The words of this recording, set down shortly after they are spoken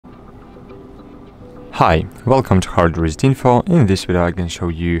Hi, welcome to HardReset.Info. In this video I can show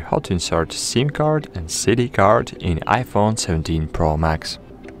you how to insert SIM card and CD card in iPhone 17 Pro Max.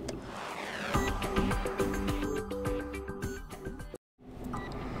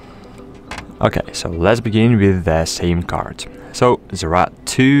 Okay, so let's begin with the SIM card. So there are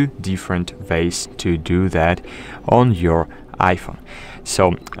two different ways to do that on your iPhone.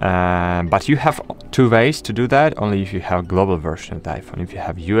 So, but you have two ways to do that only if you have a global version of the iPhone. If you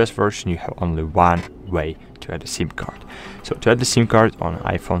have US version, you have only one way to add a SIM card. So to add the SIM card on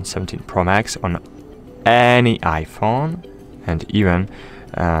iPhone 17 Pro Max on any iPhone, and even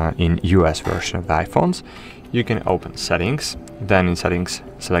in US version of the iPhones, you can open settings, then in settings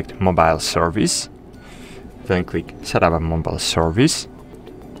select mobile service, then click set up a mobile service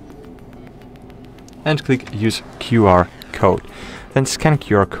and click use QR code. Then scan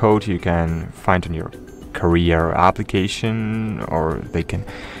QR code you can find on your carrier application, or they can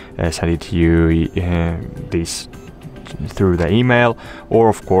send it to you this through the email, or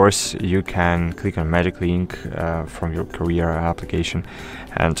of course you can click on magic link from your carrier application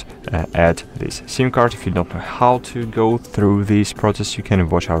and add this SIM card. If you don't know how to go through this process, you can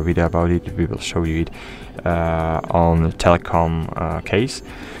watch our video about it. We will show you it on the telecom case,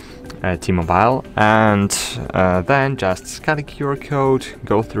 T-Mobile, and then just scan the QR code,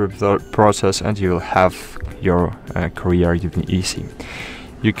 go through the process, and you will have your carrier using eSIM.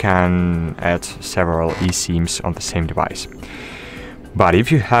 You can add several eSIMs on the same device. But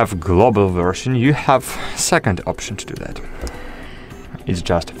if you have global version, you have second option to do that. It's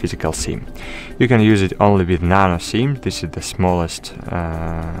just a physical SIM. You can use it only with nano SIM. This is the smallest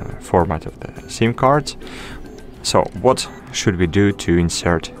format of the SIM cards. So what should we do to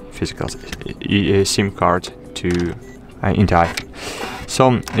insert physical SIM card into iPhone?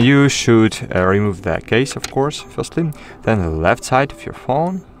 So you should remove the case, of course, firstly. Then on the left side of your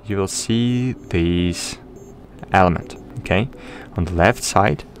phone you will see this element, okay, on the left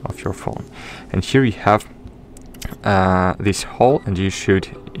side of your phone, and here you have this hole, and you should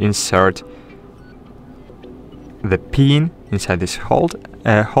insert the pin inside this hole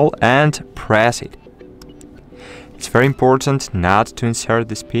and press it. It's very important not to insert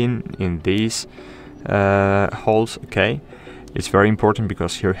this pin in these holes, okay? It's very important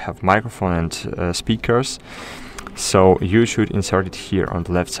because here you have microphone and speakers, so you should insert it here on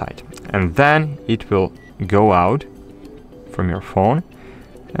the left side, and then it will go out from your phone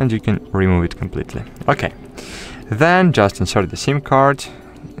and you can remove it completely. Okay, then just insert the SIM card.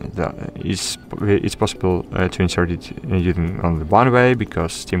 It's possible to insert it using only one way,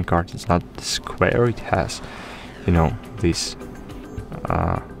 because SIM card is not square, it has, you know, this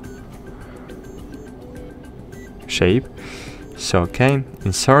shape. So okay,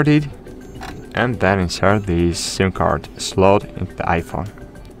 insert it, and then insert this SIM card slot into the iPhone.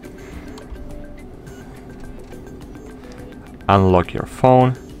 Unlock your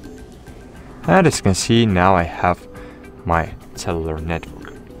phone, and as you can see, now I have my cellular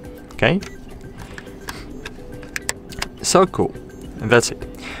network. Okay, so cool, and that's it.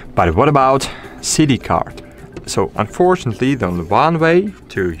 But what about CD card? So unfortunately, the only one way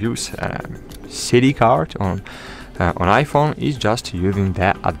to use a CD card on iPhone is just using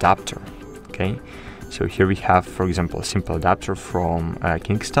the adapter. Okay, so here we have, for example, a simple adapter from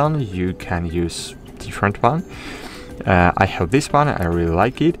Kingston. You can use different one. I have this one. I really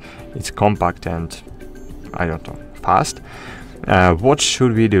like it. It's compact and, I don't know, fast. What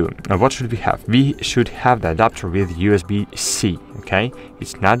should we do? What should we have? We should have the adapter with USB-C. Okay,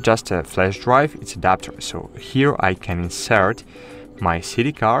 it's not just a flash drive, it's adapter. So here I can insert my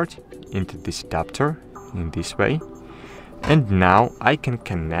CD card into this adapter in this way, and now I can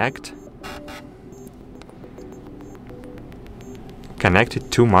connect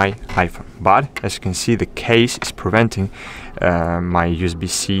it to my iPhone. But as you can see, the case is preventing my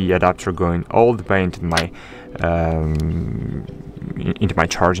USB-C adapter going all the way into my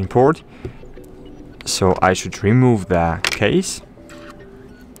charging port. So I should remove the case,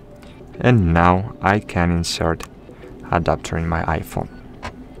 and now I can insert adapter in my iPhone.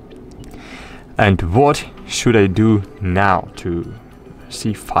 And what should I do now to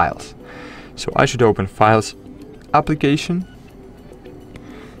see files? So I should open Files, Application,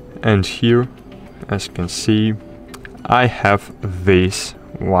 and here, as you can see, I have this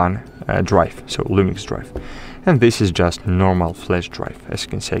one drive, so Lumix drive, and this is just normal flash drive. As you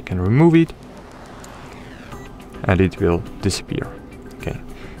can see, I can remove it and it will disappear. Okay,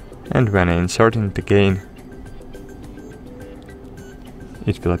 and when I insert it again,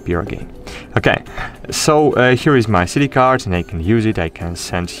 it will appear again. Okay, so here is my CD card, and I can use it. I can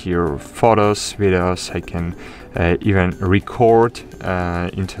send here photos, videos, I can even record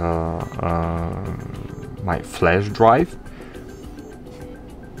into my flash drive,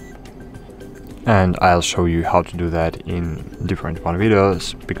 and I'll show you how to do that in different one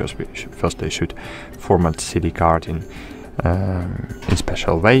videos, because we first should format CD card in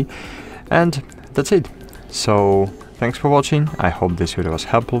special way. And that's it. So thanks for watching. I hope this video was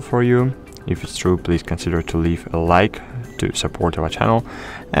helpful for you. If it's true, please consider to leave a like to support our channel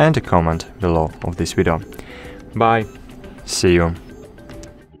and a comment below of this video. Bye. See you.